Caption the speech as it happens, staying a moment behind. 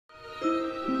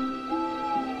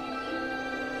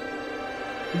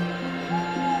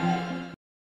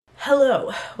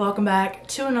Hello, welcome back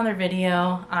to another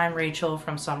video. I'm Rachel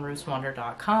from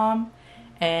sunroofswonder.com,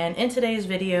 and in today's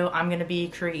video I'm going to be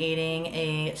creating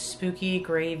a spooky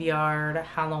graveyard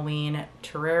Halloween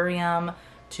terrarium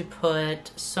to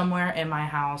put somewhere in my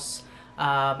house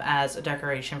as a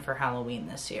decoration for Halloween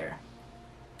this year.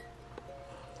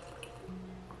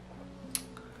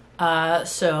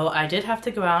 So I did have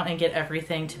to go out and get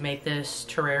everything to make this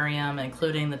terrarium,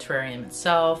 including the terrarium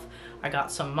itself. I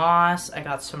got some moss, I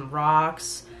got some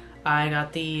rocks, I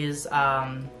got these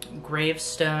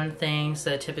gravestone things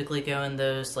that typically go in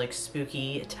those like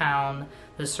spooky town,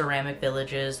 those ceramic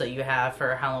villages that you have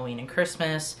for Halloween and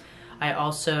Christmas. I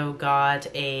also got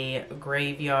a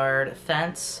graveyard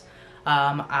fence.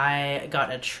 I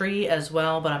got a tree as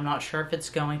well, but I'm not sure if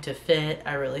it's going to fit.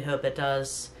 I really hope it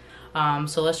does.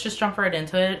 So let's just jump right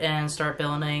into it and start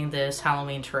building this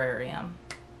Halloween terrarium.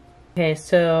 Okay,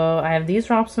 so I have these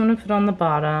rocks I'm going to put on the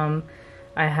bottom.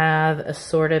 I have a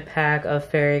sorted pack of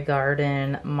fairy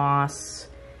garden moss.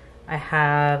 I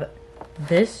have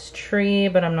this tree,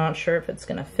 but I'm not sure if it's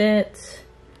going to fit.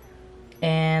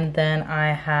 And then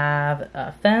I have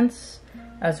a fence,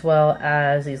 as well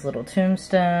as these little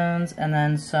tombstones, and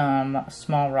then some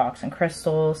small rocks and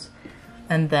crystals.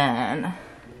 And then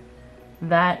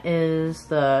that is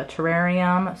the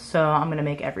terrarium, so I'm going to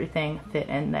make everything fit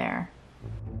in there.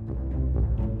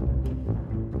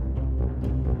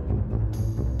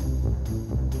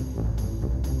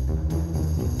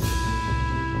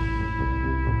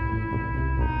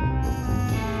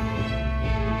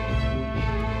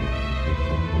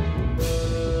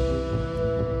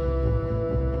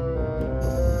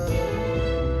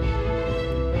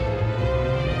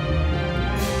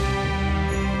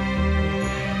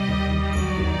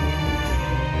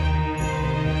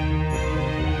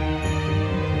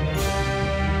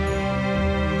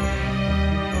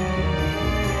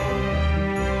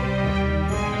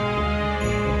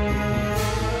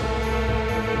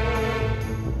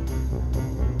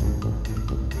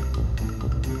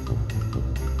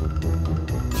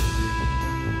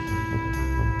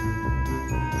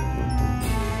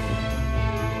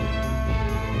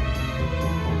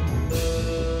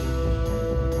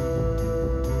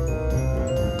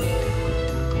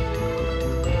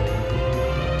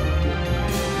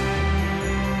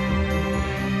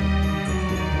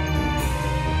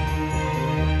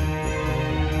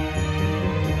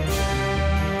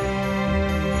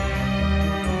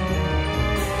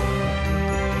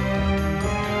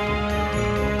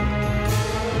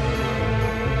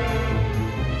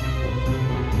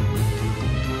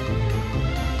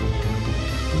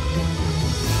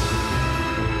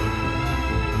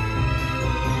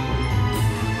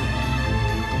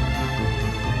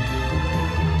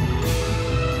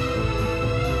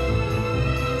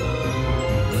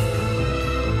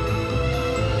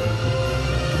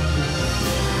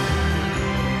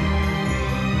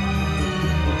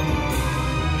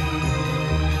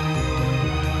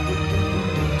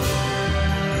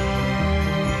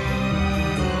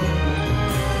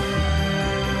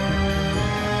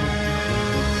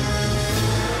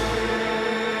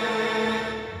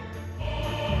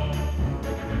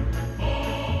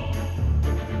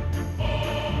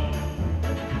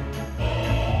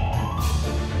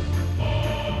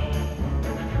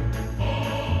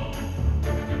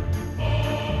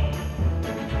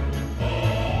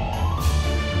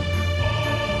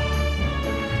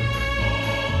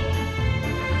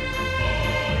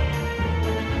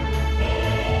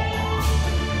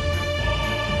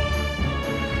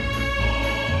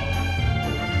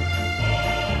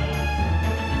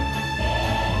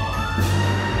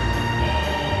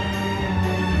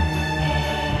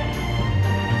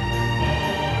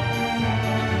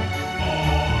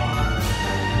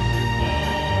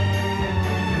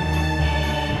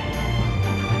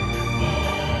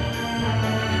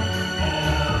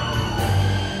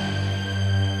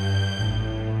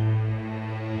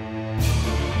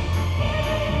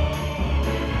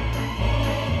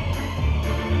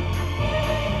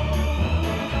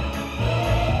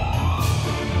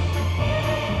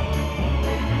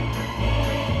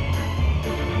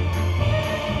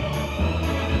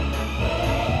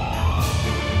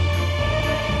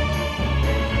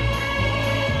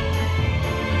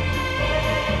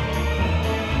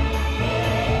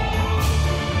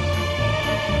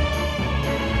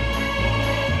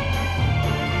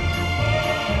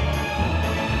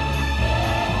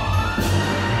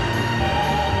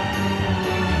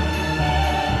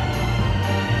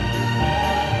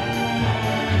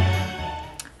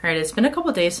 Alright, it's been a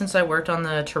couple days since I worked on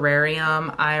the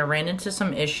terrarium. I ran into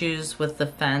some issues with the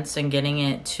fence and getting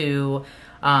it to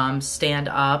stand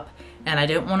up, and I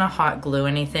didn't want to hot glue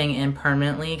anything in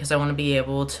permanently because I want to be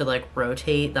able to like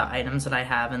rotate the items that I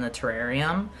have in the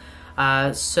terrarium.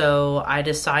 So I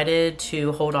decided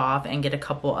to hold off and get a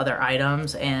couple other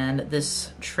items, and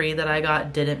this tree that I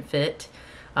got didn't fit,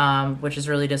 which is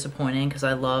really disappointing because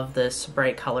I love this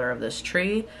bright color of this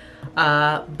tree.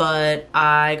 But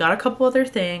I got a couple other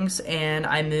things and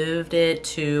I moved it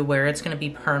to where it's going to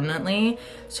be permanently.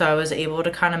 So I was able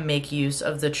to kind of make use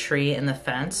of the tree and the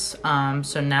fence.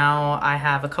 So now I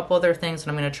have a couple other things that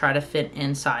I'm going to try to fit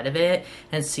inside of it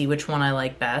and see which one I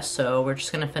like best. So we're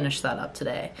just going to finish that up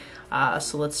today.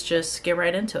 So let's just get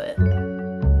right into it.